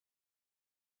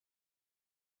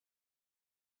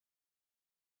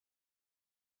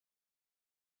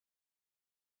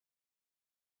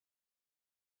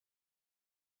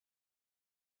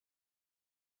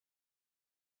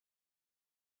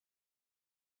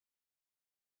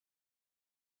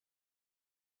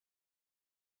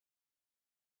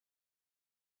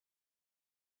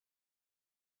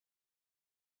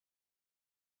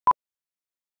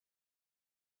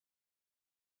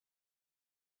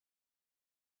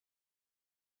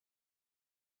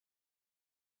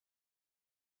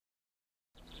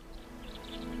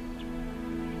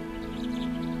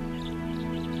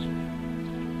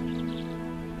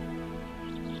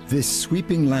This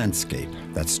sweeping landscape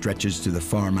that stretches to the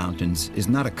far mountains is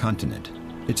not a continent,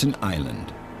 it's an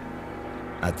island.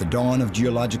 At the dawn of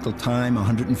geological time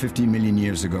 150 million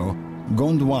years ago,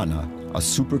 Gondwana, a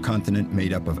supercontinent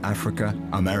made up of Africa,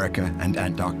 America, and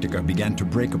Antarctica, began to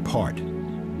break apart.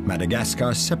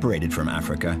 Madagascar separated from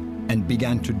Africa and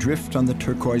began to drift on the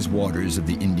turquoise waters of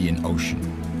the Indian Ocean.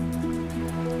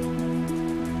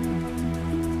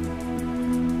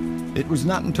 It was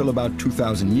not until about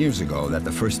 2,000 years ago that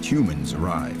the first humans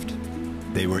arrived.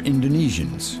 They were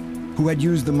Indonesians who had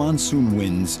used the monsoon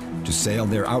winds to sail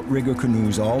their outrigger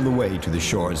canoes all the way to the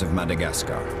shores of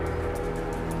Madagascar.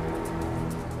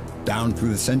 Down through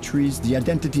the centuries, the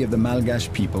identity of the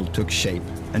Malgache people took shape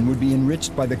and would be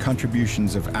enriched by the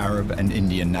contributions of Arab and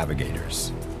Indian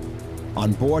navigators.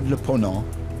 On board Le Ponant,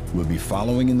 we'll be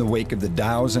following in the wake of the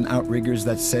dhows and outriggers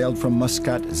that sailed from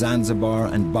Muscat, Zanzibar,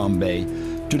 and Bombay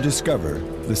to discover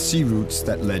the sea routes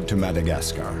that led to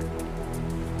Madagascar.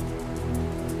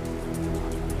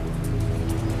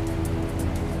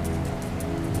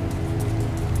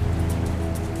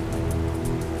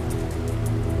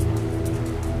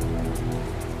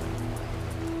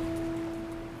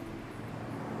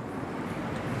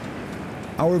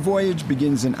 Our voyage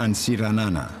begins in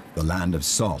Antsiranana, the land of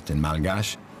salt in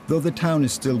Malgache, though the town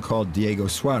is still called Diego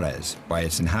Suarez by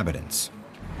its inhabitants.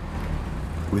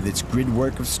 With its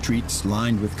gridwork of streets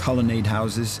lined with colonnade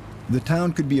houses, the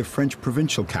town could be a French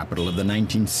provincial capital of the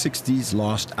 1960s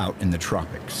lost out in the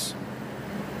tropics.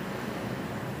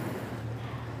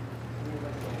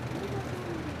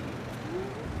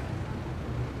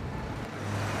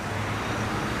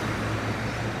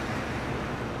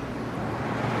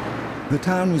 The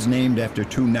town was named after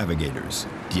two navigators,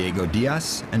 Diego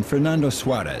Diaz and Fernando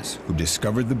Suarez, who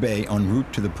discovered the bay en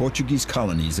route to the Portuguese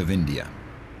colonies of India.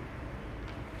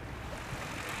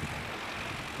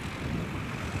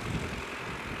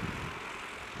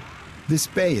 This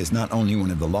bay is not only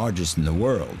one of the largest in the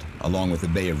world, along with the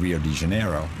Bay of Rio de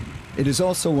Janeiro, it is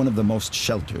also one of the most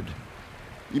sheltered.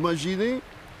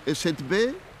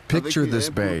 Picture this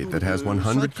bay that has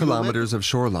 100 kilometers of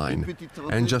shoreline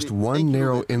and just one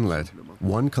narrow inlet,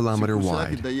 1 kilometer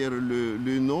wide.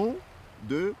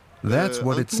 That's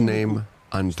what its name,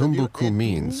 Antumbuku,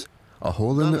 means, a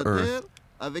hole in the earth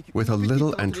with a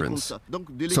little entrance.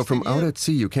 So from out at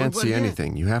sea, you can't see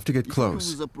anything. You have to get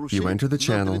close. You enter the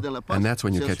channel, and that's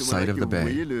when you catch sight of the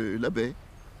bay.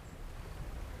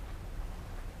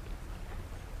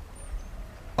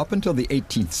 Up until the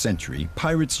 18th century,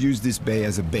 pirates used this bay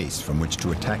as a base from which to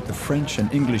attack the French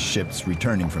and English ships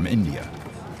returning from India.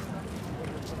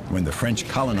 When the French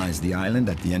colonized the island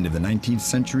at the end of the 19th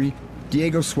century,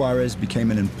 Diego Suarez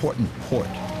became an important port,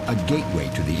 a gateway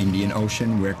to the Indian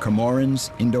Ocean where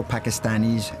Comorans,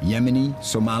 Indo-Pakistanis, Yemeni,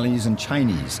 Somalis, and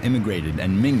Chinese immigrated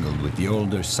and mingled with the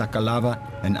older Sakalava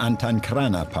and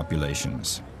Antankrana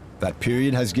populations. That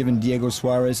period has given Diego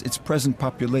Suarez its present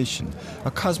population,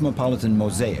 a cosmopolitan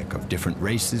mosaic of different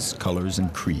races, colors,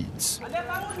 and creeds.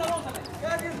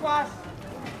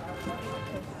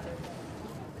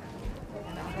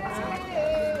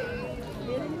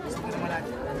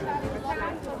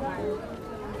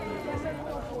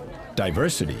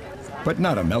 Diversity, but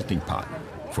not a melting pot,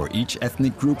 for each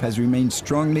ethnic group has remained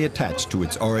strongly attached to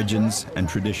its origins and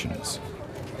traditions.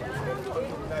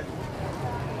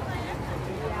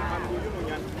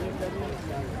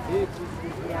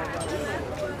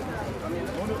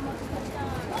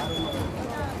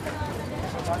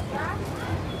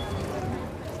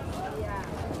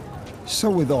 So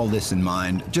with all this in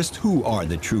mind, just who are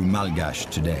the true Malgache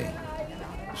today?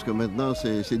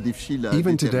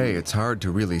 Even today, it's hard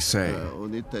to really say.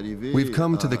 We've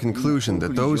come to the conclusion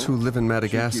that those who live in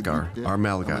Madagascar are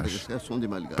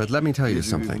Malgache. But let me tell you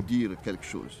something.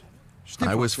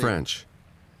 I was French.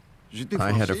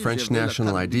 I had a French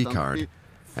national ID card,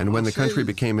 and when the country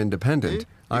became independent,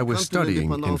 I was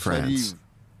studying in France.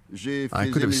 I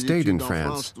could have stayed in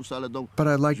France, but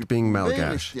I liked being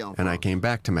Malgache, and I came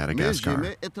back to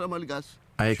Madagascar.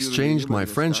 I exchanged my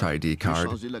French ID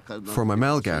card for my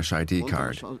Malgache ID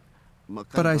card,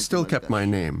 but I still kept my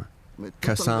name,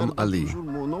 Kassam Ali.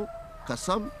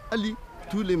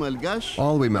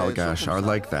 All we Malgache are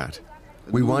like that.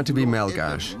 We want to be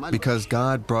Malgache because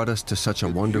God brought us to such a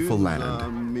wonderful land.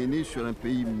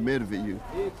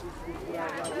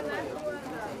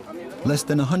 Less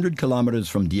than 100 kilometers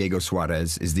from Diego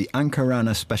Suarez is the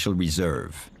Ankarana Special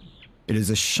Reserve. It is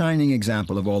a shining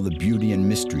example of all the beauty and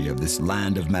mystery of this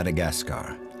land of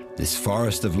Madagascar. This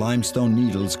forest of limestone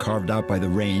needles carved out by the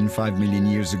rain 5 million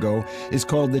years ago is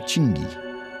called the Chingi.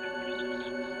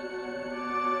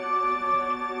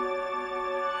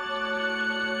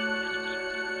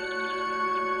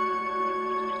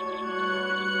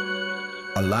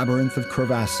 A labyrinth of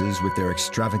crevasses with their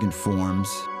extravagant forms,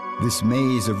 this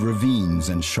maze of ravines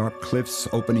and sharp cliffs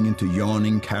opening into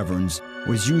yawning caverns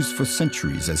was used for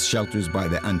centuries as shelters by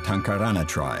the Antankarana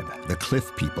tribe, the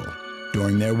Cliff People,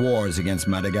 during their wars against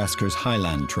Madagascar's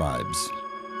highland tribes.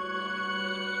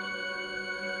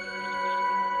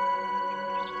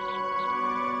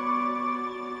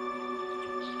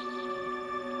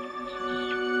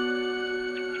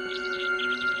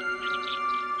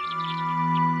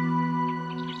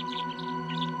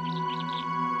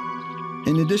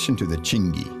 In addition to the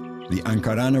Chingi, the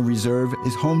Ankarana Reserve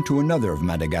is home to another of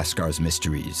Madagascar's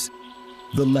mysteries,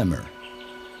 the lemur.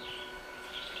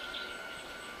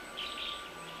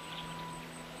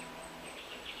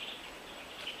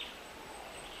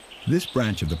 This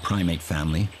branch of the primate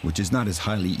family, which is not as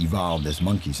highly evolved as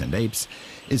monkeys and apes,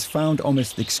 is found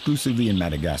almost exclusively in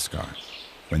Madagascar.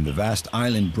 When the vast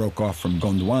island broke off from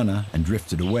Gondwana and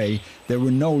drifted away, there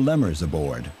were no lemurs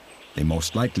aboard. They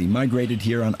most likely migrated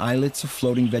here on islets of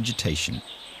floating vegetation.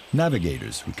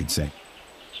 Navigators, we could say.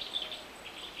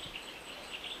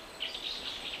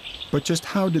 But just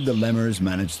how did the lemurs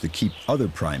manage to keep other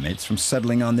primates from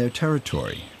settling on their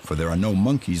territory? For there are no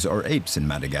monkeys or apes in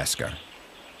Madagascar.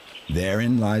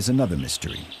 Therein lies another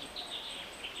mystery.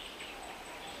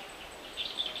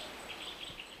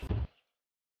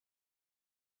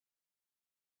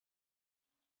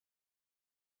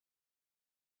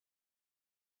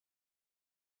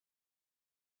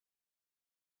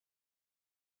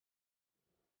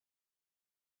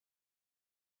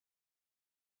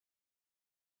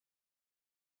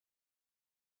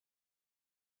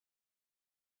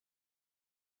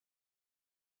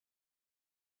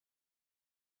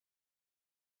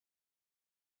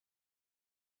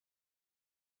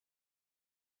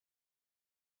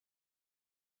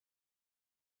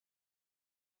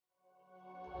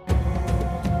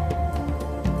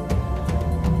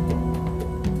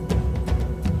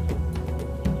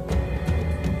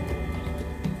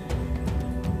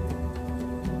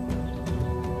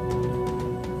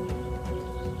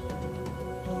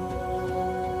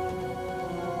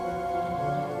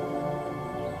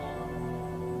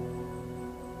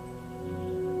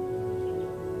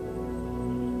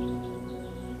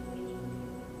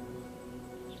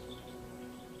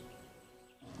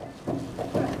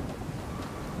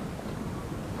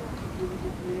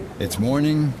 It's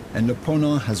morning, and Le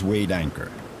Ponant has weighed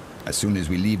anchor. As soon as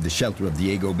we leave the shelter of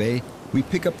Diego Bay, we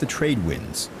pick up the trade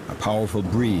winds, a powerful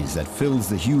breeze that fills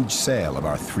the huge sail of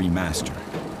our three-master.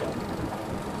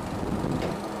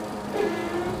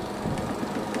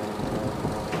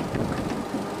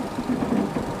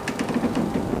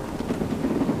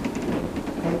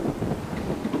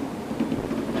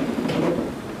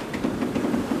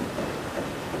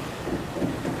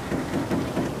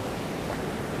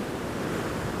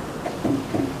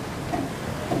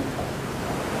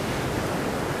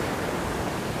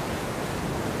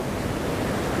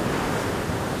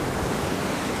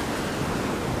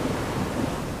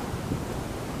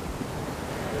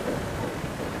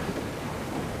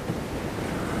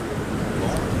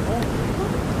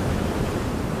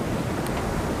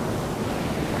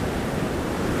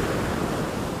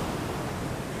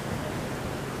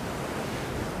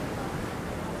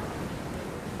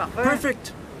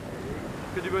 Perfect.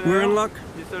 We're in luck.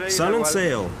 Sun and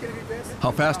sail.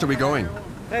 How fast are we going?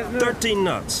 13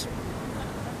 knots.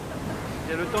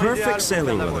 Perfect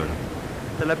sailing weather.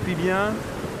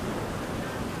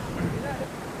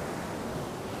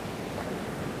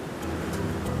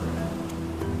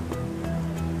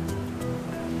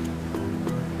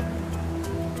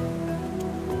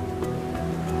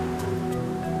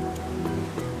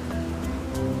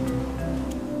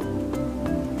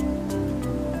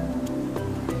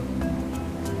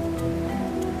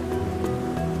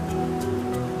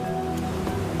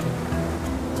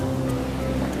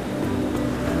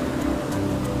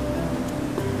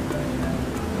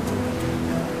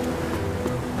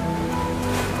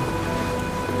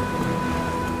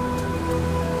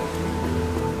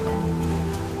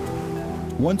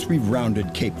 Once we've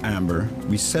rounded Cape Amber,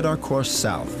 we set our course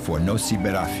south for Nosy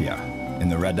Berafia in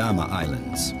the Radama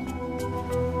Islands.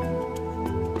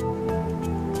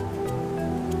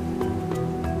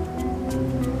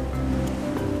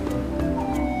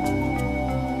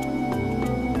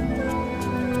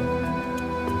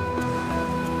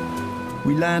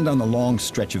 We land on the long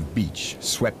stretch of beach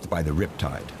swept by the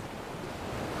riptide.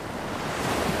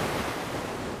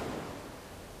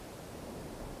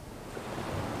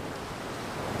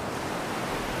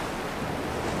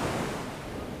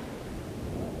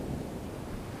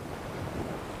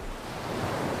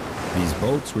 These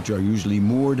boats, which are usually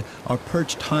moored, are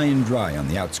perched high and dry on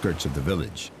the outskirts of the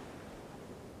village.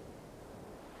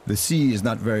 The sea is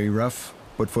not very rough,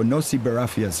 but for Nosy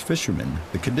Barafia's fishermen,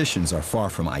 the conditions are far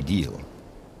from ideal.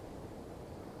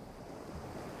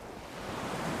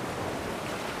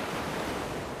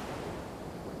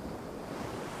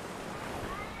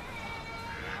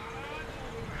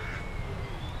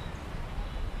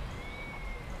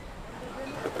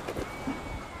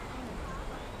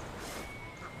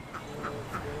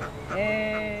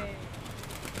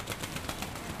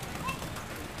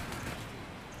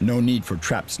 No need for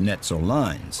traps, nets, or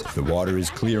lines. If the water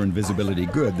is clear and visibility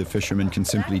good, the fishermen can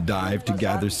simply dive to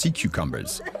gather sea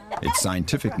cucumbers. Its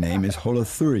scientific name is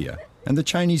holothuria, and the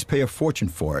Chinese pay a fortune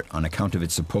for it on account of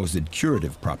its supposed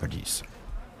curative properties.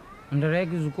 When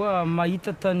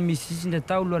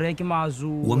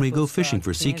we go fishing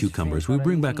for sea cucumbers, we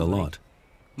bring back a lot.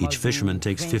 Each fisherman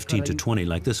takes 15 to 20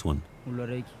 like this one.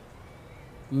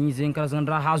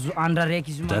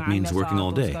 That means working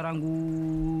all day.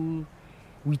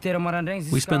 We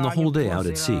spend the whole day out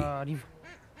at sea.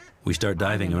 We start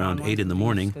diving around 8 in the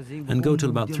morning and go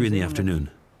till about 3 in the afternoon.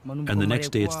 And the next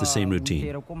day it's the same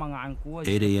routine,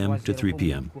 8 a.m. to 3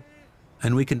 p.m.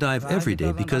 And we can dive every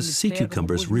day because sea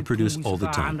cucumbers reproduce all the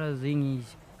time.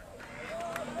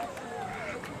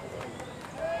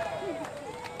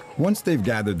 Once they've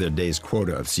gathered their day's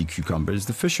quota of sea cucumbers,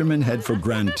 the fishermen head for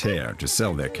Grande Terre to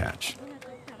sell their catch.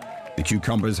 The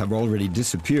cucumbers have already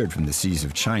disappeared from the seas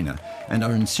of China and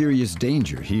are in serious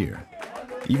danger here.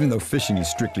 Even though fishing is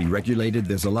strictly regulated,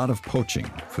 there's a lot of poaching.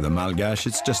 For the Malgache,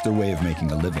 it's just a way of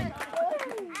making a living.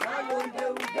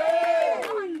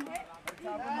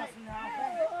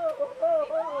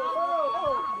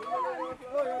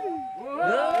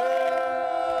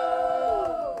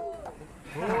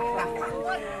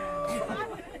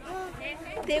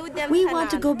 We want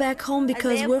to go back home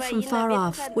because we're from far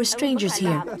off. We're strangers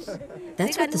here.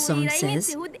 That's what the song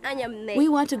says. We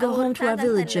want to go home to our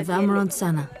village of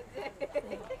Amarantsana.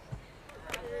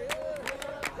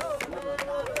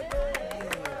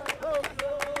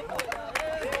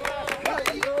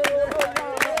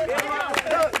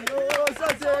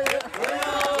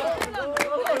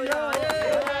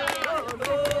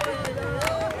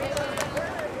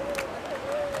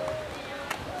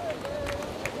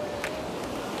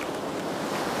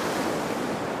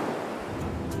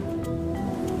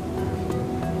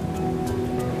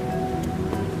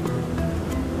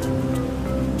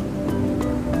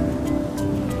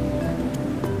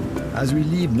 As we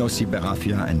leave Nosy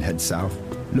Berafia and head south,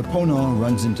 Le Ponant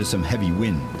runs into some heavy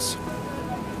winds.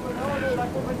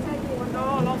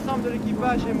 L'ensemble de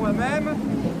l'équipage et moi-même,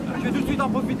 je vais tout de suite en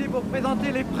profiter pour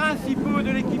présenter les principaux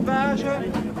de l'équipage.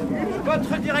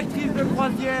 Votre directrice de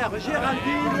croisière,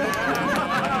 Géraldine.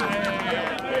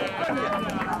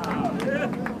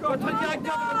 Votre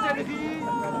directeur de l'hôtellerie.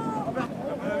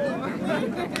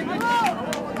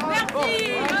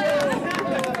 Merci.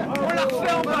 On la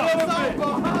refait encore.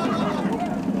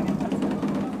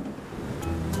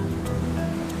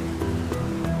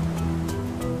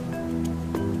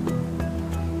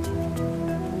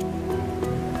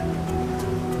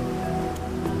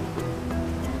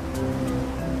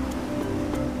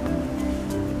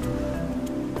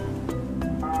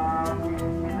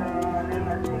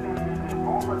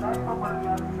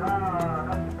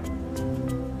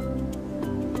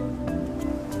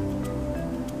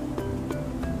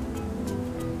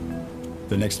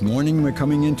 The next morning, we're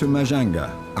coming into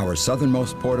Majanga, our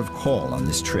southernmost port of call on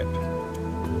this trip.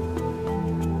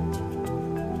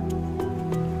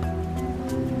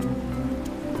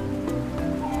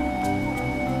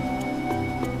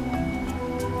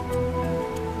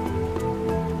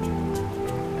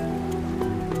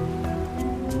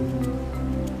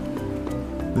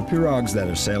 The pirogues that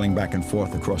are sailing back and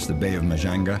forth across the Bay of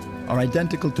Majanga are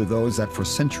identical to those that for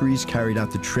centuries carried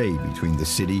out the trade between the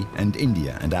city and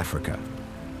India and Africa.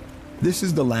 This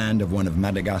is the land of one of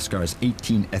Madagascar's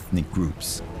 18 ethnic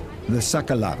groups, the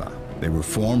Sakalava. They were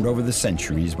formed over the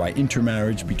centuries by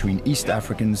intermarriage between East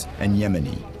Africans and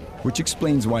Yemeni, which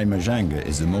explains why Majanga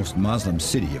is the most Muslim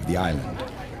city of the island.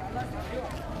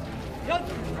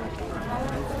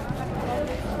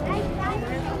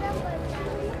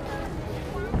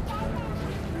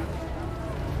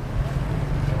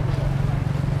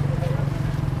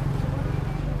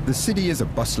 The city is a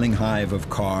bustling hive of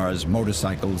cars,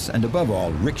 motorcycles, and above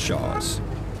all, rickshaws.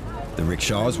 The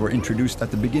rickshaws were introduced at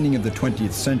the beginning of the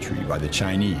 20th century by the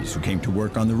Chinese who came to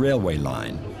work on the railway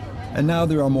line. And now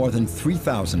there are more than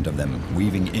 3,000 of them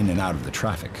weaving in and out of the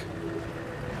traffic.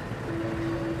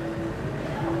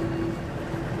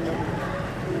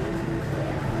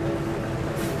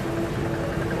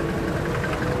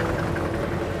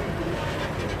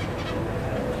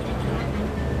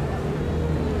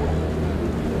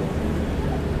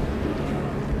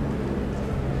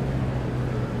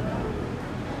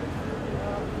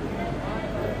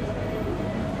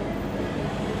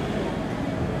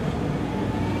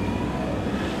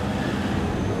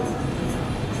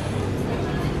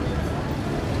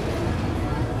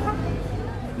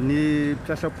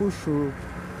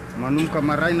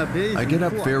 I get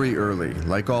up very early,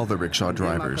 like all the rickshaw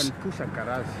drivers.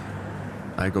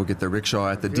 I go get the rickshaw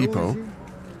at the depot.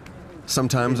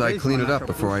 Sometimes I clean it up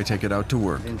before I take it out to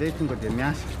work.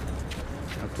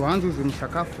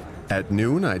 At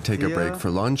noon, I take a break for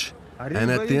lunch,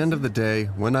 and at the end of the day,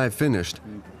 when I've finished,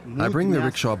 I bring the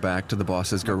rickshaw back to the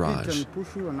boss's garage.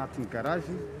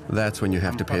 That's when you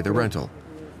have to pay the rental.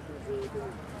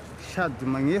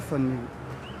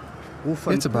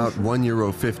 It's about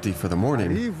 €1.50 for the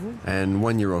morning and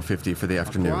 €1.50 for the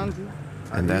afternoon.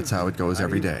 And that's how it goes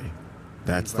every day.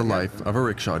 That's the life of a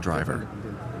rickshaw driver.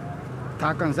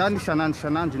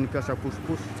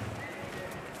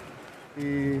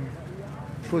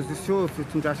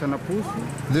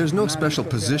 There's no special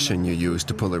position you use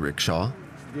to pull a rickshaw.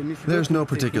 There's no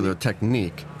particular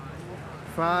technique.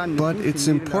 But it's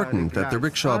important that the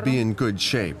rickshaw be in good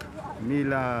shape.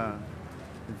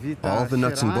 All the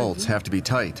nuts and bolts have to be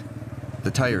tight.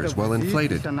 The tires well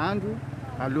inflated.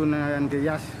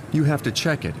 You have to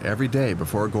check it every day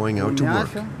before going out to work.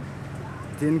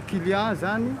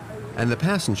 And the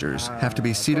passengers have to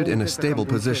be seated in a stable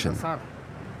position.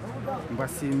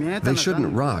 They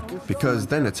shouldn't rock, because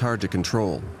then it's hard to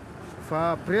control.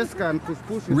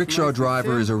 Rickshaw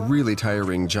driver is a really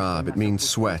tiring job. It means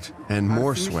sweat, and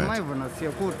more sweat.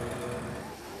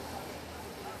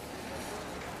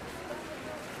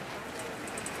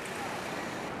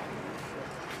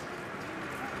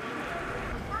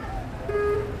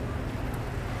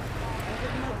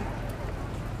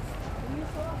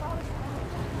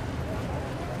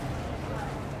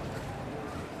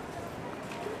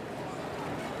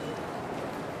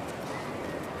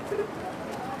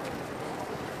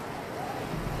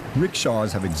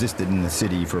 Rickshaws have existed in the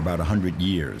city for about 100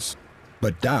 years,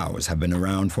 but dhows have been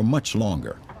around for much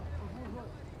longer.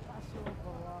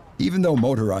 Even though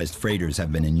motorized freighters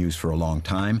have been in use for a long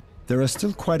time, there are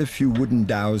still quite a few wooden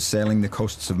dhows sailing the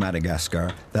coasts of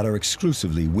Madagascar that are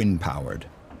exclusively wind-powered.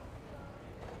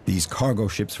 These cargo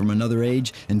ships from another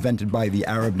age, invented by the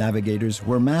Arab navigators,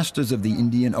 were masters of the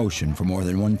Indian Ocean for more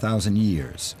than 1,000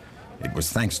 years. It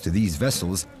was thanks to these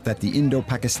vessels that the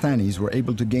Indo-Pakistanis were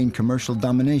able to gain commercial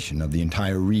domination of the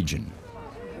entire region.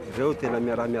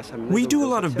 We do a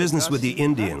lot of business with the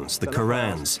Indians, the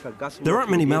Karans. There aren't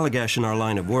many Malgache in our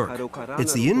line of work.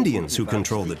 It's the Indians who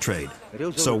control the trade.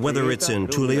 So whether it's in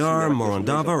Tuliar,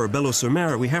 Morondava, or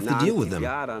Belo-sur-Mer, we have to deal with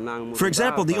them. For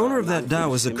example, the owner of that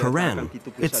dhow is a Karan.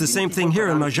 It's the same thing here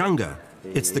in Majanga.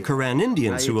 It's the Karan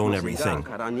Indians who own everything.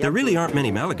 There really aren't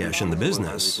many Malgache in the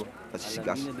business.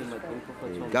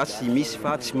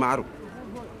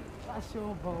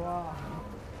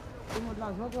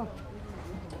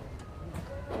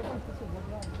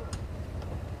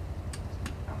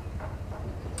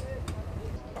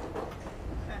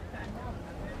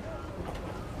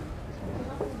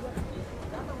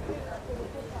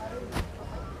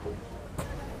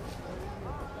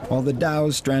 While the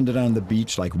dhows stranded on the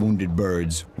beach like wounded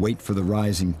birds wait for the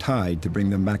rising tide to bring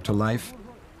them back to life,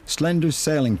 slender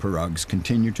sailing pirogues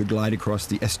continue to glide across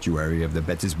the estuary of the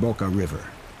Betisboka River.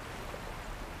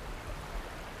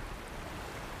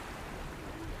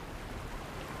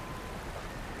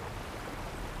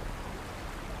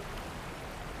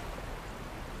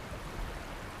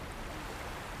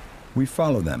 We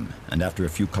follow them, and after a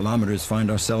few kilometers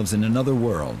find ourselves in another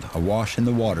world, awash in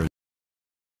the waters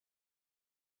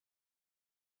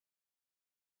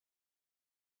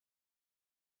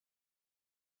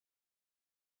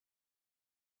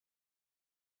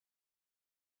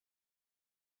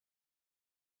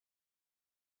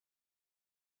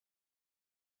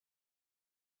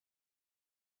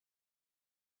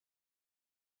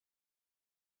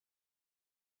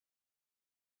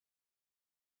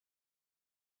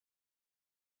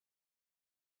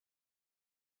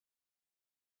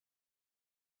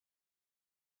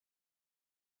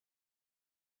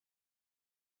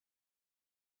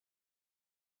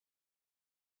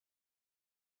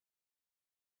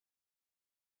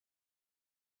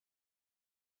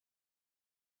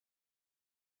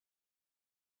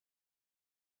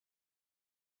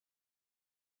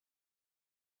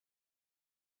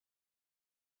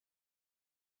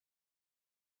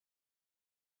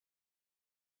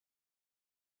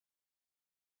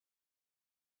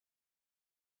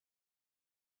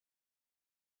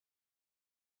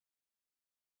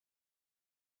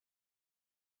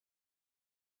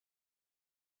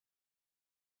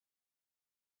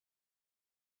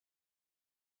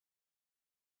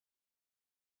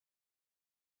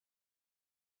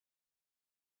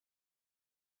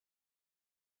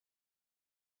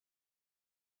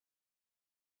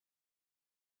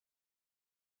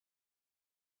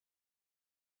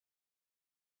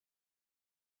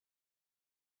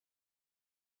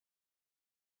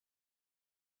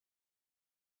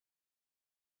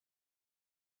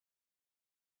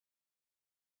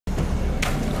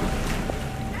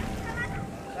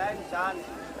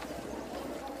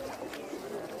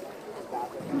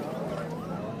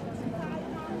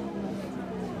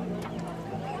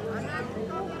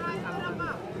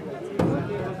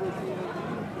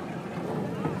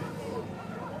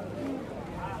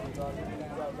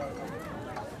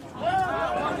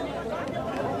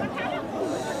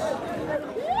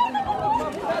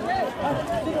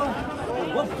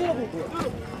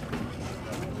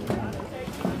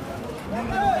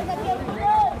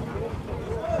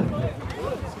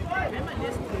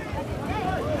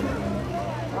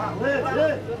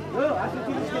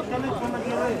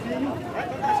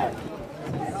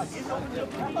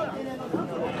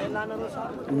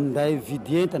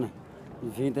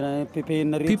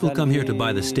People come here to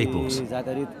buy the staples.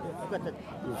 The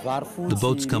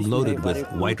boats come loaded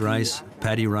with white rice,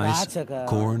 paddy rice,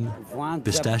 corn,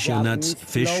 pistachio nuts,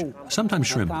 fish, sometimes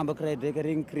shrimp.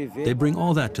 They bring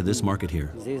all that to this market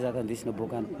here.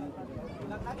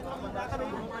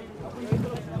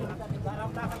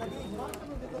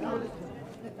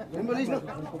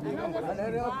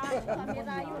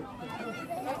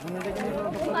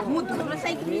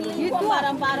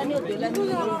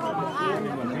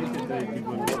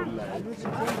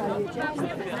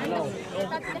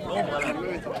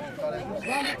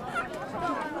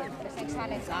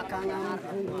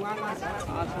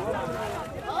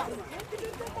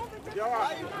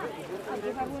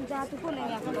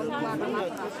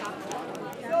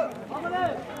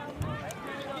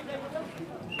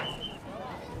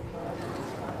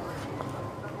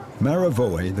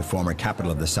 Maravoy, the former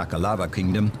capital of the Sakalava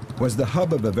Kingdom, was the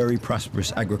hub of a very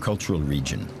prosperous agricultural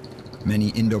region. Many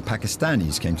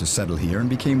Indo-Pakistanis came to settle here and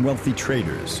became wealthy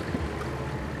traders.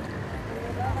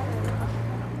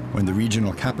 When the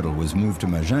regional capital was moved to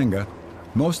Majanga,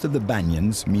 most of the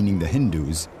Banyans, meaning the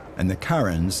Hindus, and the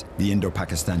Karens, the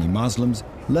Indo-Pakistani Muslims,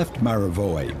 left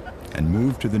Maravoy and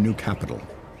moved to the new capital.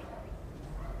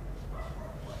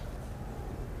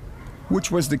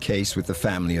 Which was the case with the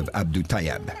family of Abdou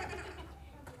Tayyab.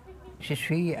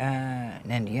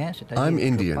 I'm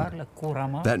Indian.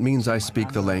 That means I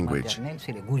speak the language.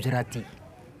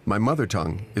 My mother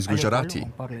tongue is Gujarati.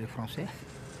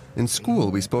 In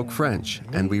school, we spoke French,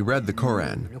 and we read the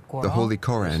Quran, the Holy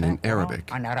Quran, in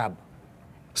Arabic.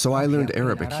 So I learned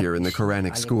Arabic here in the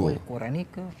Quranic school.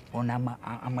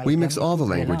 We mix all the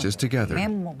languages together.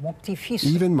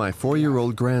 Even my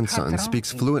 4-year-old grandson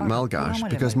speaks fluent Malgache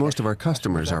because most of our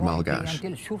customers are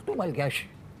Malgache.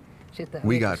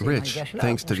 We got rich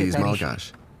thanks to these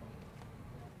Malgache.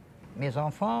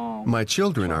 My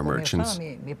children are merchants,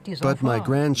 but my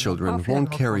grandchildren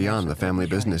won't carry on the family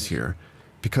business here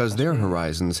because their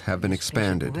horizons have been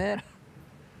expanded.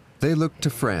 They look to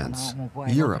France,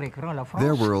 Europe.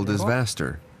 Their world is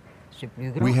vaster.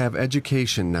 We have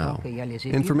education now,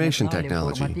 information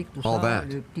technology, all that.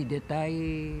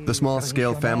 The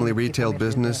small-scale family retail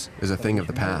business is a thing of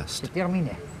the past.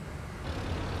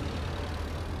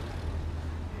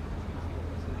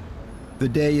 The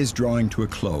day is drawing to a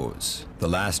close. The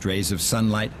last rays of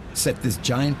sunlight set this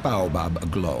giant baobab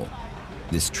aglow.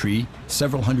 This tree,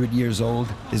 several hundred years old,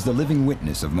 is the living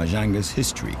witness of Majanga's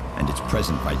history and its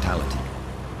present vitality.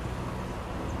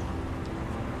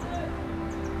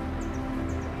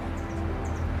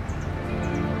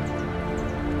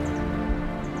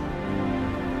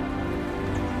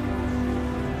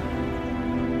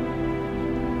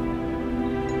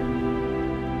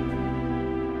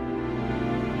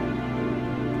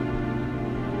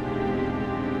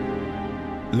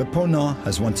 Le Ponant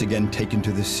has once again taken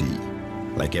to the sea.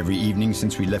 Like every evening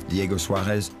since we left Diego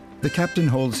Suarez, the captain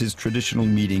holds his traditional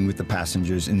meeting with the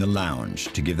passengers in the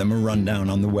lounge to give them a rundown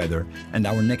on the weather and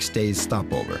our next day's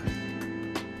stopover.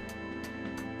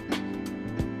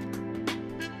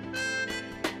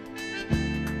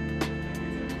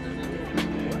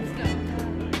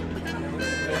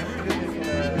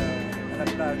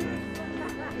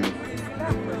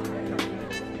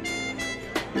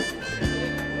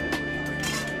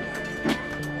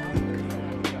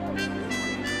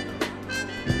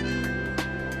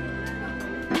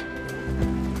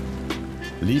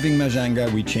 Leaving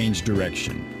Majanga, we changed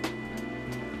direction.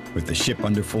 With the ship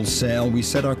under full sail, we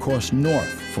set our course north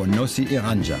for Nossi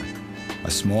Iranja, a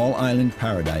small island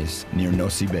paradise near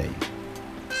Nossi Bay.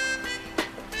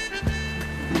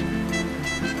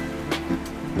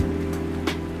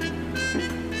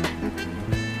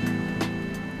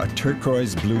 A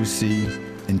turquoise blue sea,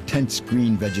 intense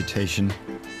green vegetation,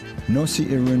 Nossi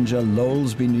Iranja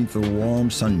lolls beneath the warm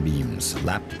sunbeams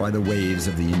lapped by the waves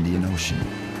of the Indian Ocean.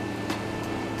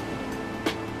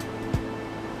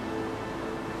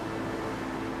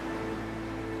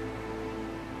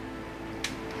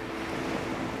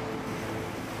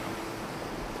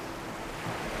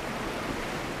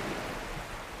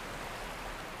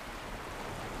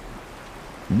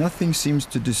 Nothing seems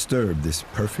to disturb this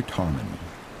perfect harmony.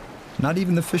 Not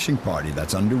even the fishing party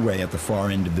that's underway at the far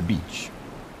end of the beach.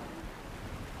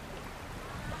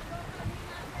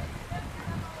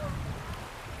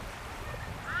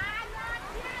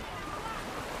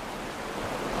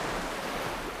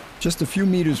 Just a few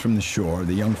meters from the shore,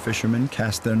 the young fishermen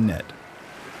cast their net.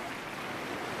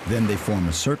 Then they form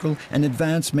a circle and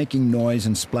advance, making noise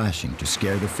and splashing to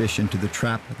scare the fish into the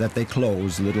trap that they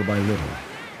close little by little.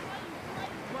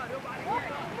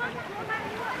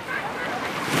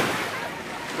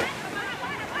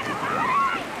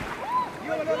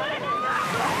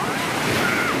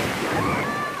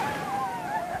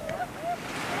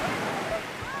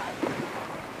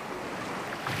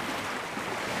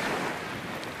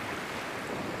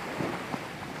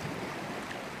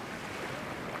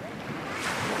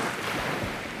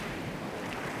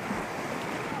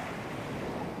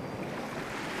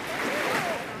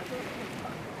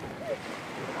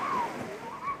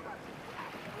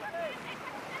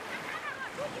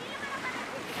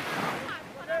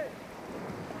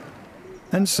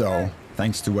 And so,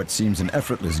 thanks to what seems an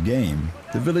effortless game,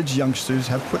 the village youngsters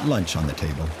have put lunch on the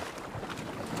table.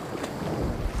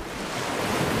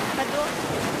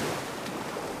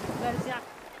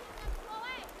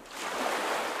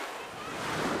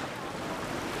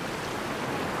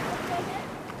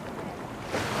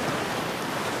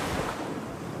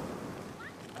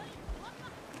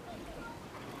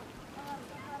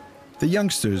 The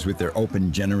youngsters, with their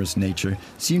open, generous nature,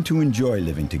 seem to enjoy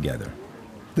living together.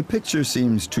 The picture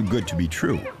seems too good to be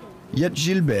true. Yet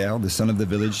Gilbert, the son of the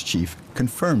village chief,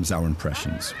 confirms our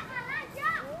impressions.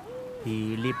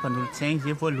 Here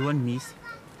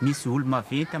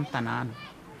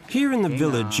in the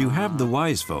village, you have the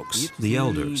wise folks, the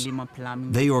elders.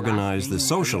 They organize the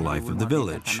social life of the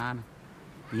village.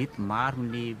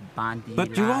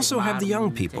 But you also have the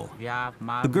young people,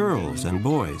 the girls and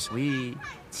boys.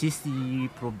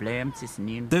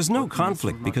 There's no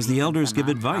conflict because the elders give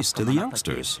advice to the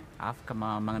youngsters.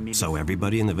 So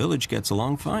everybody in the village gets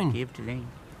along fine.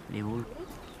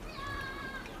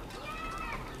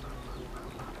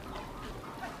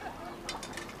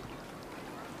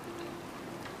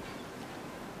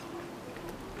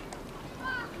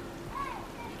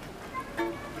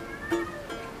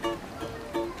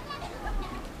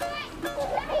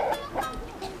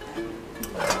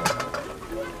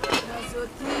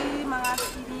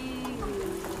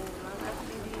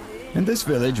 In this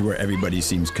village, where everybody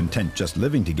seems content just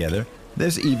living together,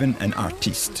 there's even an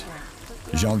artiste.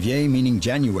 Janvier, meaning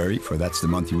January, for that's the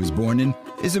month he was born in,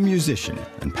 is a musician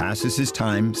and passes his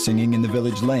time singing in the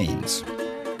village lanes.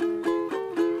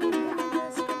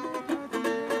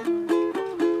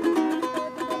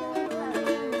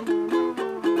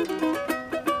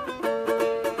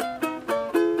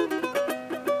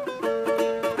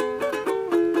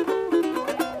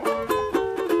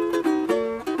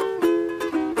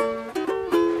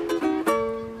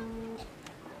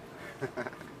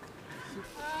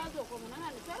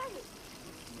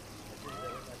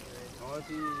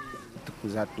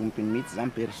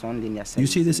 You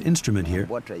see this instrument here?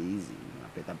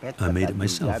 I made it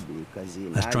myself.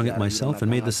 I strung it myself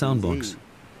and made the sound box.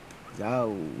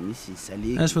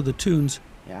 As for the tunes,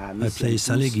 I play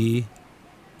Salegi,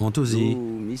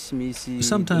 Ontosi,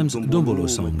 sometimes Dombolo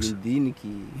songs.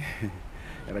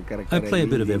 I play a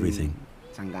bit of everything.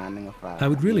 I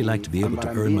would really like to be able to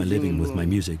earn my living with my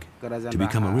music, to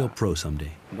become a real pro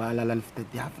someday.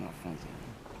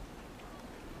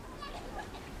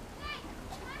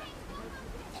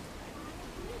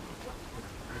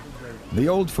 The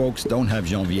old folks don't have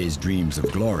Janvier's dreams of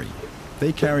glory.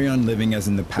 They carry on living as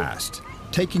in the past,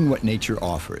 taking what nature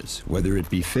offers, whether it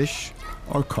be fish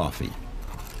or coffee.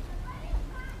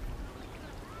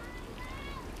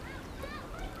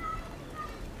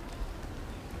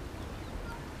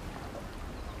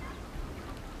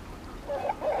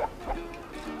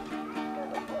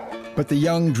 But the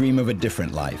young dream of a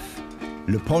different life.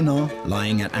 Le Ponant,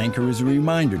 lying at anchor, is a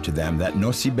reminder to them that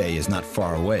Nosy Be is not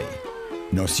far away.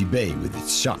 Nosy Be with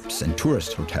its shops and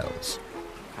tourist hotels.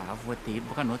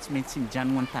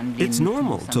 It's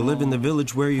normal to live in the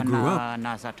village where you grew up,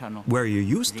 where you're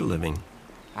used to living.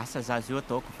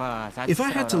 If I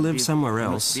had to live somewhere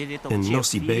else, in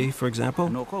Nosy Be, for example,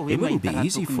 it wouldn't be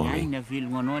easy for me.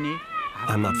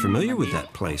 I'm not familiar with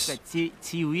that place.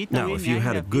 Now, if you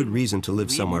had a good reason to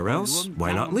live somewhere else,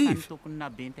 why not leave?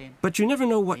 But you never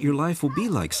know what your life will be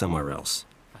like somewhere else.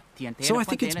 So I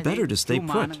think it's better to stay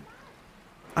put.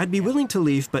 I'd be willing to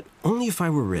leave, but only if I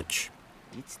were rich.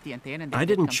 I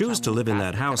didn't choose to live in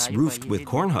that house roofed with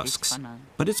corn husks,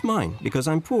 but it's mine because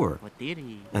I'm poor,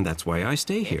 and that's why I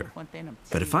stay here.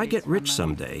 But if I get rich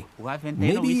someday,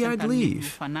 maybe I'd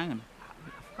leave.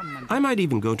 I might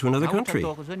even go to another country.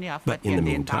 But in the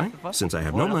meantime, since I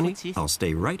have no money, I'll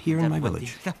stay right here in my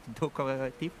village.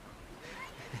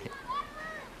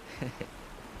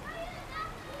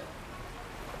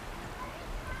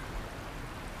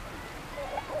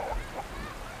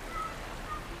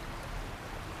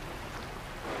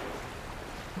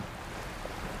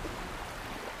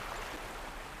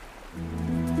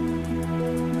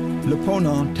 Le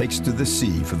Ponant takes to the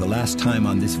sea for the last time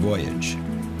on this voyage.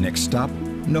 Next stop,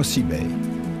 Nosy Be.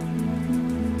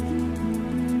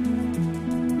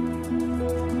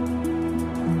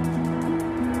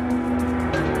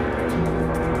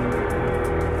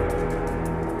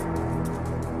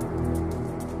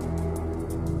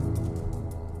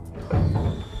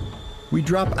 We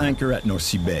drop anchor at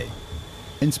Nosy Be.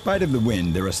 In spite of the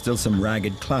wind, there are still some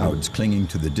ragged clouds clinging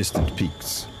to the distant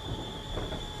peaks.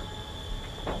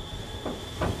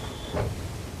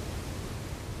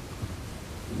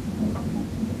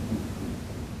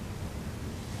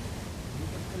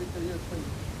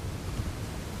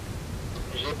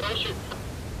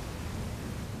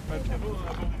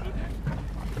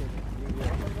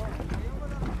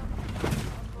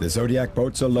 The Zodiac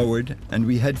boats are lowered, and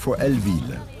we head for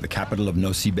Elleville, the capital of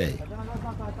Nosy Be.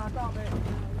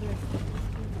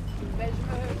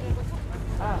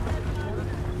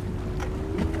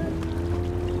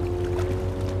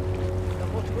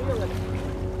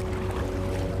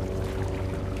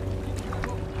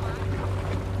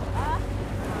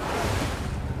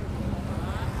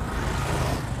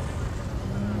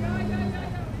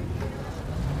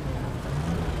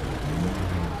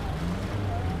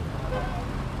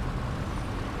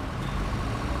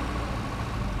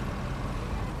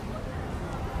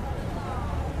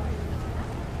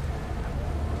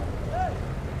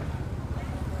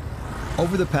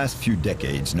 Over the past few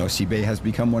decades, Nosy Be has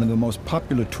become one of the most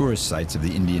popular tourist sites of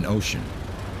the Indian Ocean.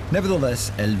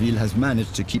 Nevertheless, Elleville has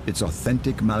managed to keep its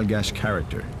authentic Malgache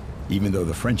character, even though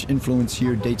the French influence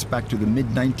here dates back to the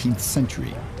mid-19th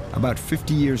century, about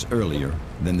 50 years earlier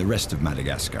than the rest of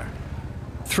Madagascar.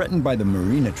 Threatened by the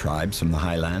Merina tribes from the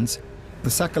highlands, the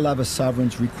Sakalava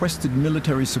sovereigns requested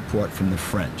military support from the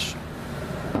French.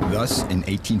 Thus, in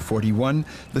 1841,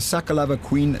 the Sakalava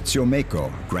queen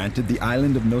Tsiomeko granted the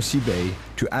island of Nosy Be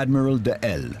to Admiral de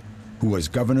L, who was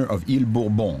governor of Ile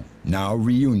Bourbon, now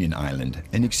Reunion Island,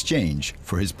 in exchange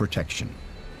for his protection.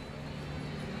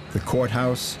 The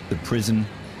courthouse, the prison,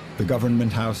 the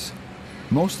government house,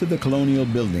 most of the colonial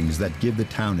buildings that give the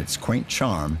town its quaint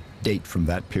charm date from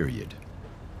that period.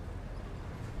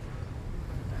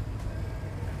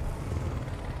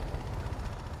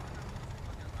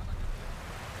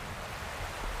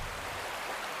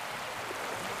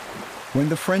 When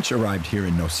the French arrived here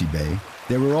in Nosy Be,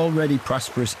 there were already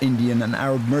prosperous Indian and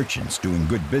Arab merchants doing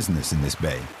good business in this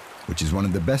bay, which is one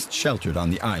of the best sheltered on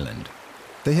the island.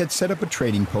 They had set up a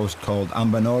trading post called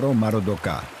Ambanoro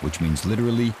Marodoka, which means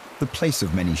literally the place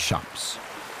of many shops.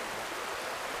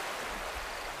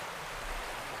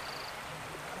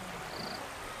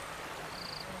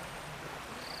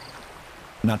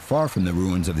 Not far from the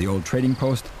ruins of the old trading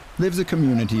post lives a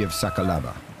community of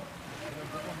Sakalava.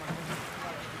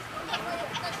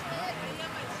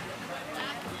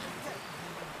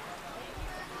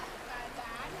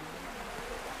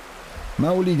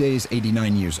 Maolide is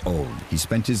 89 years old. He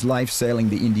spent his life sailing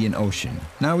the Indian Ocean.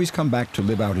 Now he's come back to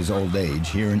live out his old age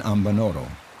here in Ambanoro.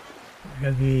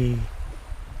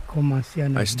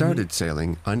 I started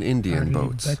sailing on Indian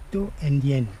boats.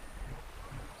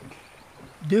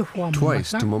 Twice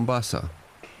to Mombasa,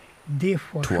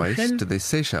 twice to the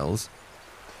Seychelles,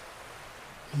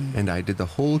 and I did the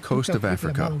whole coast of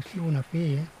Africa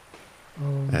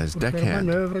as deckhand,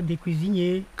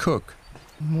 cook.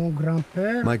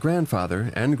 My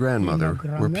grandfather and grandmother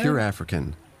were pure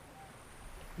African.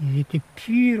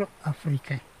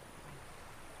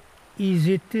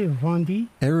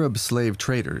 Arab slave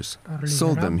traders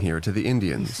sold them here to the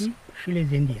Indians.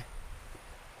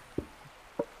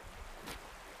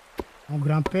 My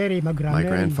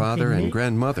grandfather and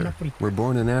grandmother were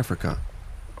born in Africa.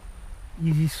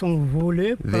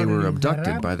 They were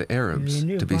abducted by the Arabs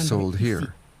to be sold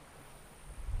here.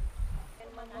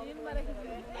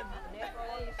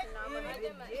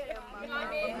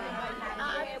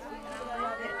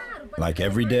 Like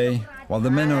every day, while the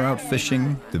men are out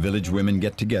fishing, the village women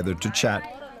get together to chat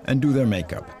and do their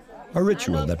makeup, a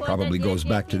ritual that probably goes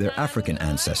back to their African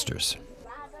ancestors.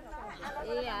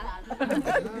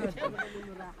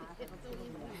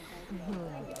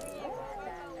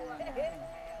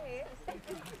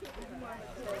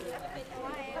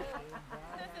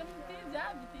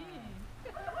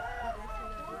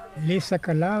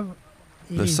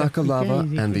 The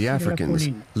Sakalava and the Africans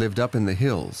lived up in the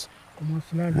hills,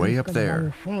 way up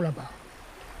there.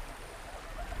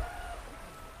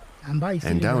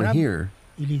 And down here,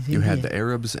 you had the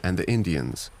Arabs and the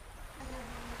Indians.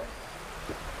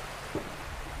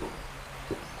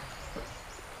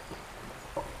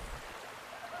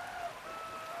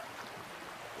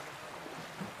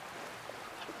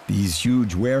 These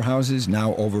huge warehouses,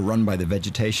 now overrun by the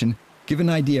vegetation, give an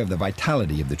idea of the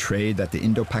vitality of the trade that the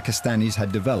Indo-Pakistanis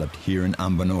had developed here in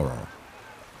Ambanoro.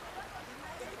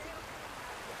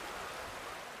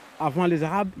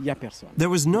 There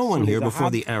was no one here before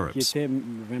the Arabs.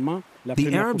 The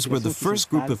Arabs were the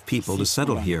first group of people to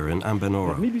settle here in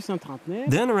Ambanoro.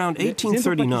 Then around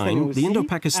 1839, the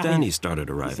Indo-Pakistanis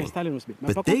started arriving.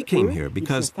 But they came here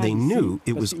because they knew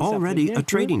it was already a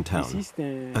trading town,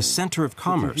 a center of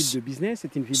commerce.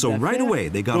 So right away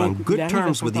they got on good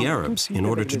terms with the Arabs in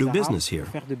order to do business here.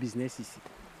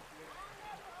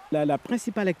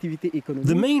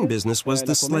 The main business was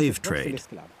the slave trade.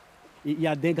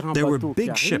 There were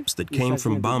big ships that came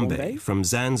from Bombay, from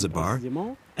Zanzibar,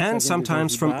 and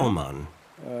sometimes from Oman.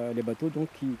 The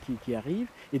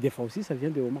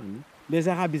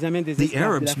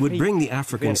Arabs would bring the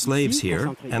African slaves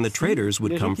here, and the traders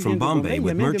would come from Bombay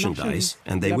with merchandise,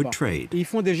 and they would trade. The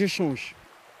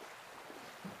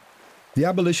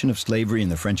abolition of slavery in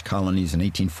the French colonies in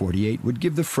 1848 would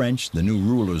give the French, the new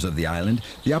rulers of the island,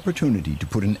 the opportunity to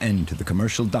put an end to the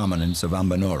commercial dominance of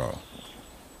Ambanoro.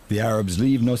 The Arabs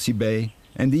leave Nossi Be,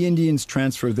 and the Indians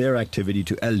transfer their activity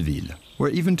to Elville, where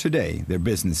even today their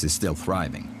business is still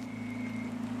thriving.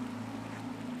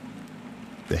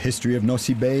 The history of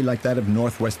Nossi Be, like that of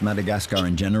northwest Madagascar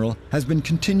in general, has been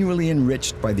continually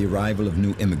enriched by the arrival of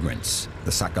new immigrants,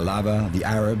 the Sakalava, the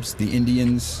Arabs, the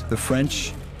Indians, the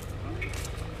French.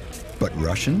 But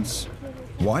Russians?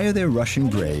 Why are there Russian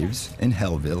graves in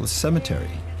Hellville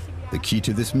Cemetery? The key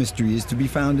to this mystery is to be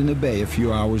found in a bay a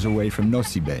few hours away from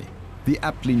Nossi Be, the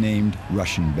aptly named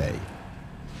Russian Bay.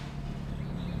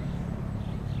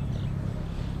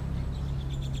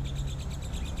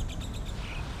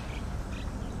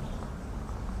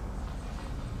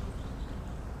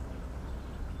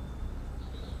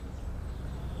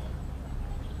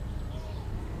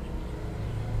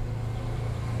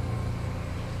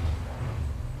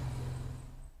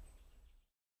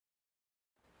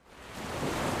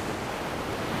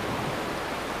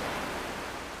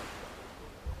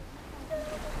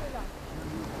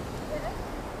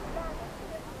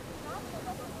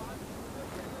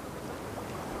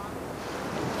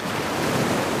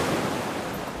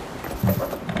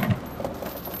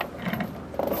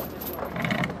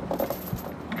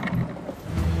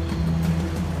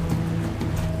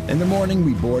 In the morning,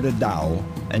 we board a dhow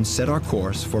and set our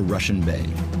course for Russian Bay.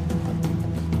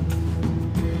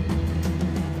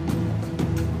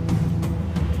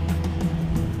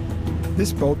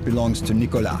 This boat belongs to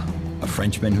Nicolas, a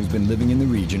Frenchman who's been living in the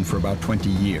region for about 20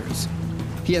 years.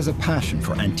 He has a passion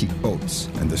for antique boats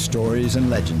and the stories and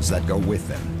legends that go with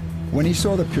them. When he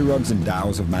saw the pirogues and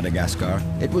dhows of Madagascar,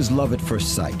 it was love at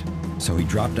first sight. So he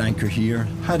dropped anchor here,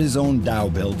 had his own dhow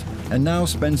built, and now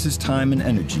spends his time and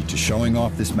energy to showing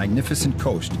off this magnificent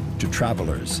coast to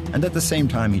travelers. And at the same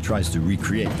time, he tries to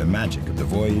recreate the magic of the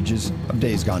voyages of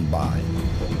days gone by.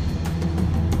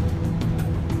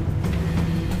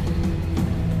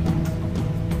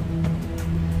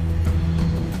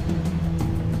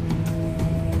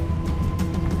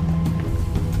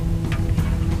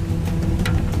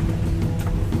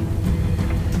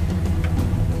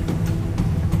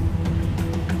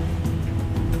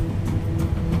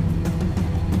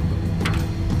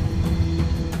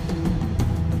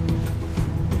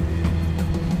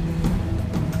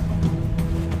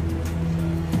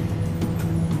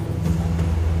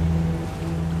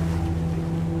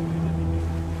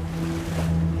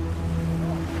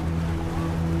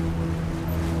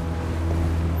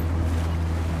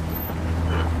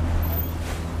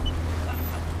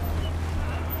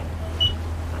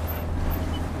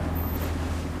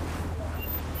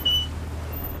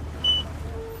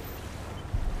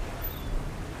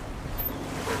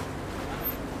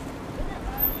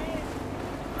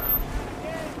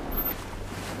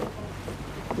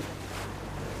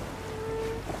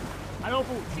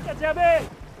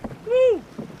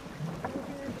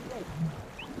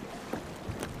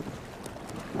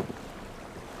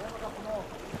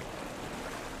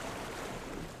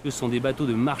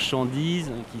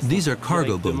 These are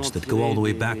cargo boats that go all the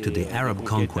way back to the Arab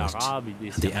conquests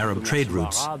and the Arab trade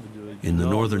routes in the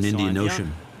northern Indian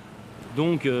Ocean.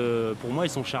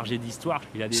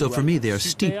 So for me, they are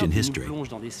steeped in history.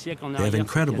 They have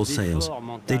incredible sails.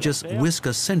 They just whisk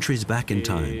us centuries back in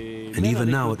time. And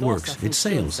even now it works. It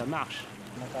sails.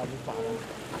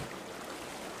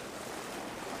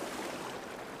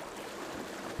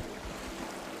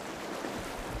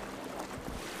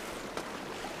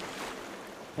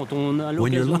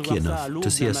 When you're lucky enough to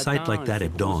see a sight like that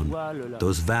at dawn,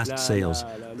 those vast sails,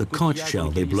 the conch shell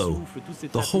they blow,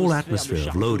 the whole atmosphere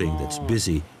of loading that's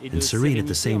busy and serene at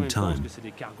the same time,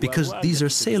 because these are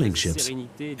sailing ships,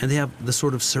 and they have the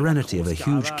sort of serenity of a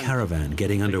huge caravan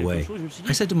getting underway.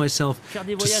 I said to myself,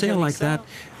 to sail like that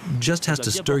just has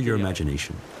to stir your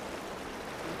imagination.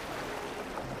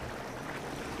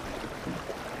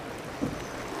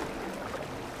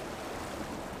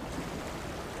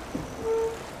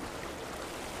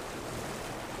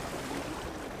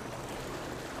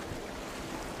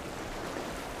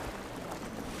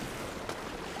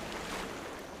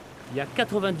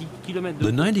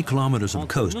 The 90 kilometers of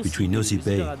coast between Nosy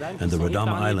Bay and the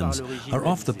Radama Islands are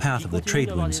off the path of the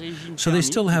trade winds, so they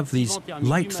still have these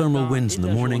light thermal winds in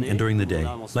the morning and during the day,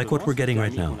 like what we're getting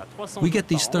right now. We get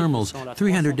these thermals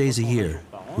 300 days a year.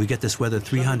 We get this weather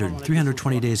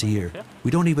 320 days a year.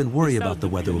 We don't even worry about the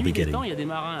weather we'll be getting.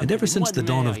 And ever since the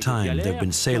dawn of time, there have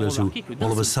been sailors who,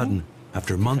 all of a sudden,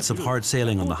 after months of hard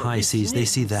sailing on the high seas, they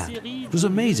see that. It was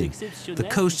amazing. The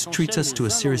coast treats us to a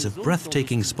series of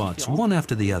breathtaking spots, one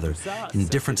after the other, in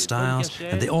different styles,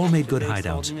 and they all made good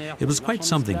hideouts. It was quite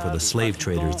something for the slave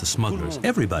traders, the smugglers,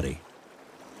 everybody.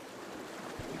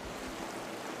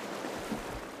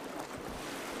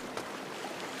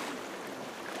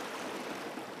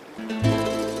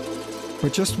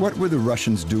 But just what were the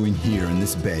Russians doing here in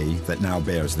this bay that now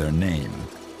bears their name?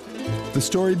 The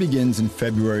story begins in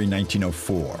February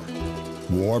 1904.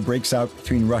 War breaks out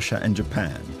between Russia and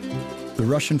Japan. The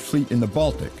Russian fleet in the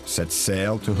Baltic sets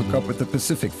sail to hook up with the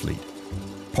Pacific fleet.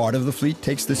 Part of the fleet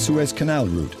takes the Suez Canal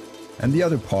route, and the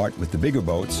other part, with the bigger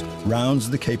boats, rounds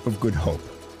the Cape of Good Hope.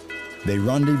 They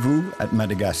rendezvous at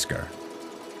Madagascar.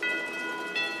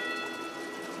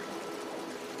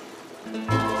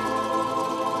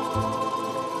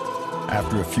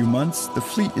 After a few months, the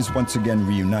fleet is once again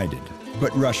reunited,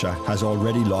 but Russia has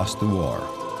already lost the war.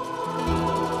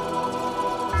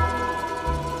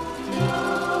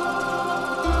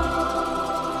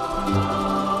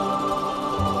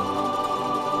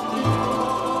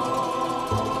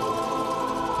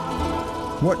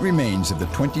 What remains of the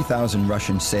 20,000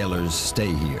 Russian sailors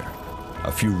stay here?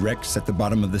 A few wrecks at the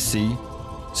bottom of the sea?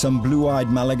 Some blue-eyed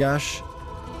Malagash?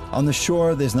 On the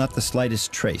shore, there's not the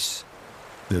slightest trace.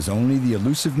 There's only the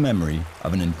elusive memory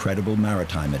of an incredible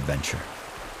maritime adventure.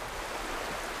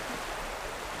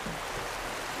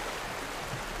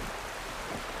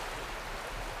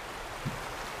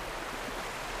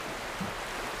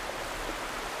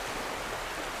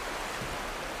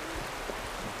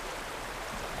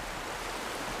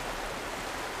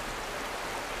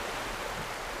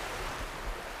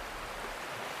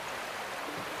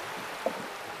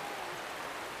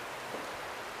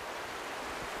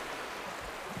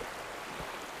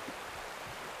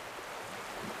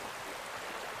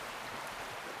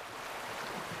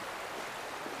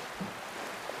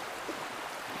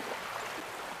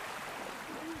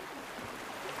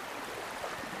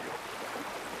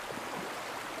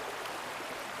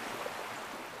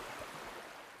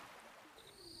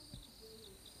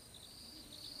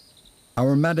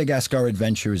 Our Madagascar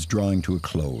adventure is drawing to a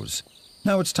close.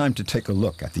 Now it's time to take a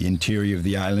look at the interior of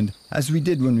the island, as we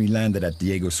did when we landed at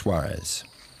Diego Suarez.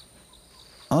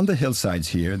 On the hillsides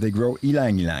here, they grow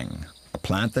ylang-ylang, a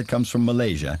plant that comes from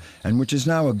Malaysia and which is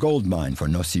now a gold mine for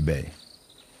Nosy Bay.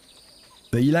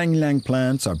 The ylang-ylang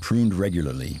plants are pruned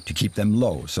regularly to keep them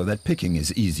low so that picking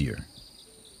is easier.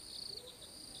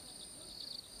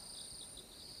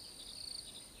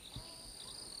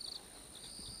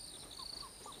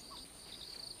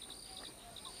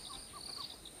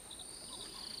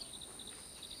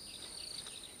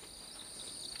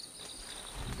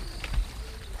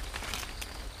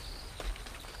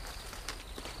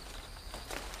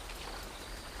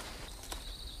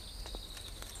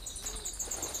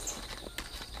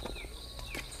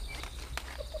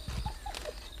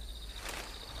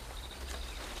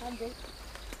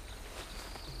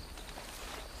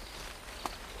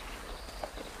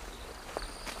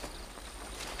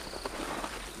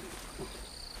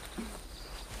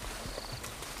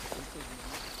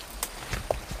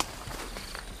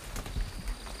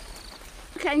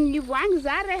 Kan je wang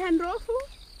zare handrofu?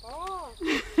 Oh.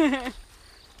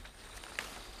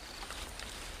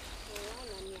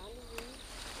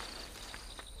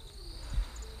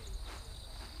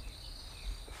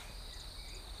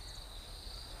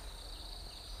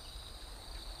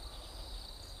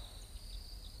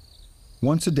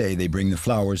 Once a day, they bring the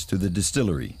flowers to the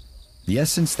distillery. The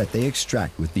essence that they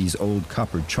extract with these old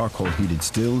copper charcoal-heated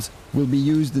stills will be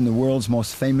used in the world's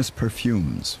most famous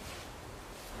perfumes.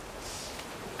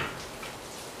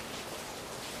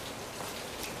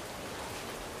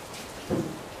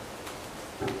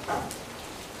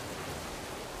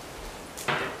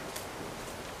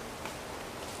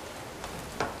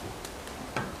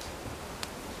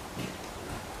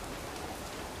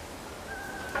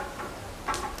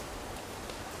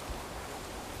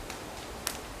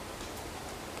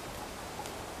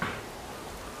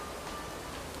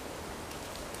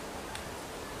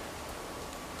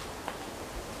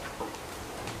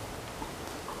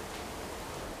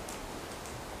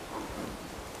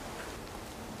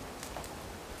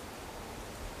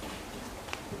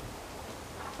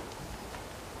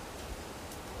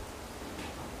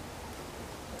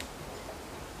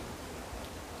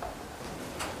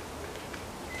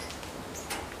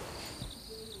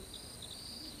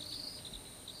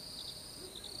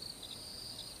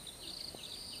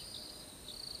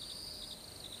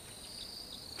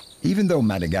 Even though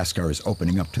Madagascar is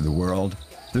opening up to the world,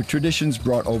 the traditions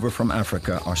brought over from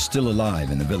Africa are still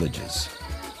alive in the villages.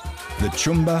 The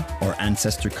Chumba, or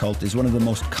ancestor cult, is one of the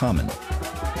most common.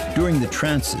 During the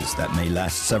trances that may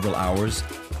last several hours,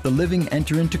 the living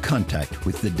enter into contact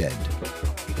with the dead.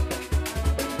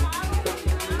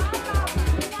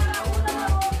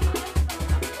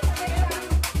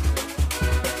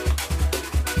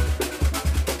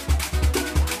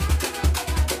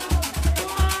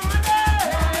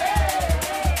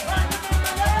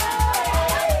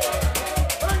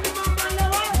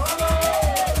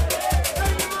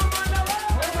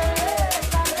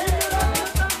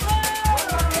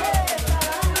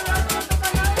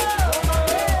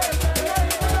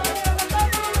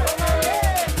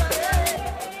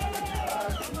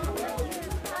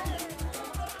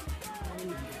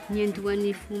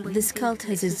 This cult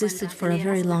has existed for a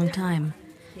very long time.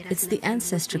 It's the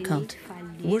ancestor cult,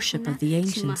 worship of the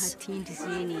ancients.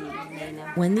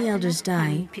 When the elders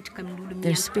die,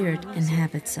 their spirit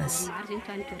inhabits us.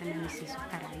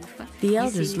 The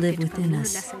elders live within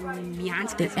us.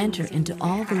 They enter into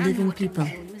all the living people.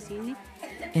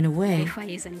 In a way,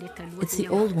 it's the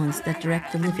old ones that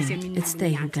direct the living. It's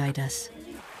they who guide us.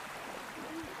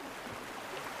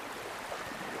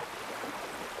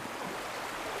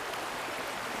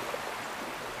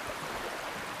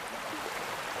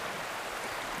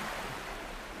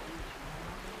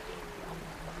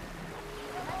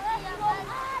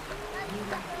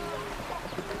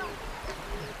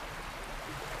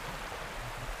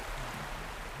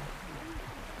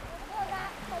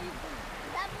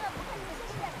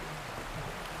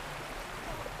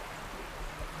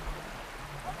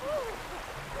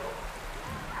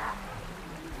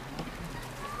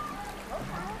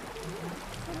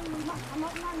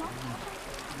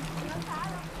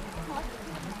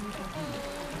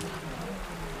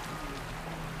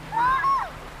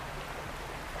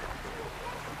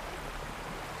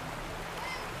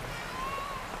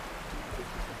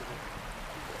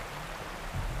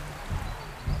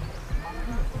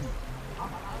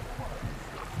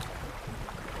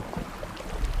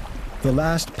 The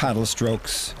last paddle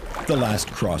strokes, the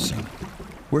last crossing.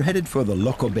 We're headed for the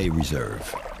Loco Bay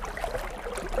Reserve.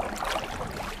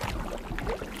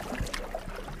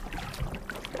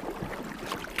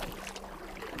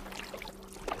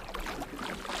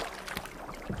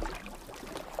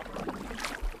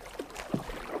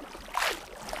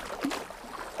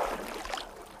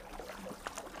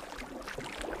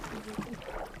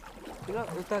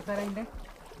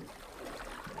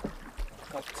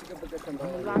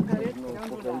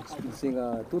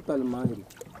 Totalement.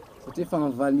 C'était faire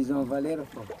une mise en valeur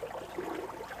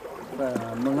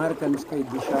para mangarca nos cai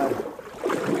deixar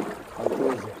a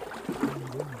coisa.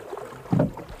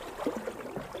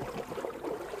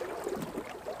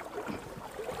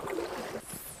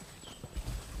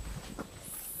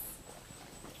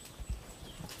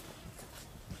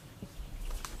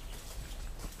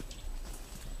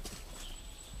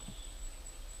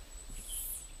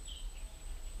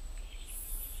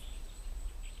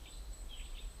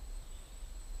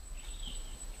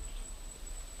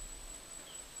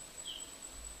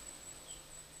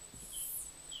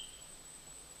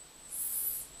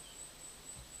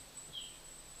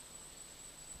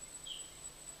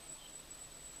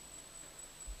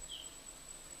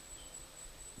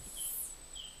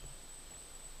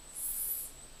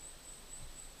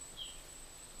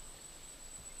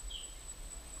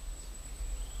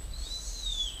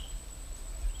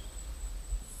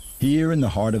 Here in the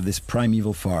heart of this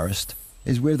primeval forest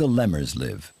is where the lemurs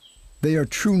live. They are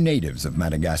true natives of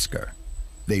Madagascar.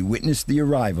 They witnessed the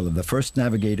arrival of the first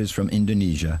navigators from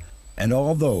Indonesia and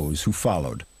all those who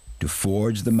followed to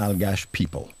forge the Malgache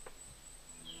people.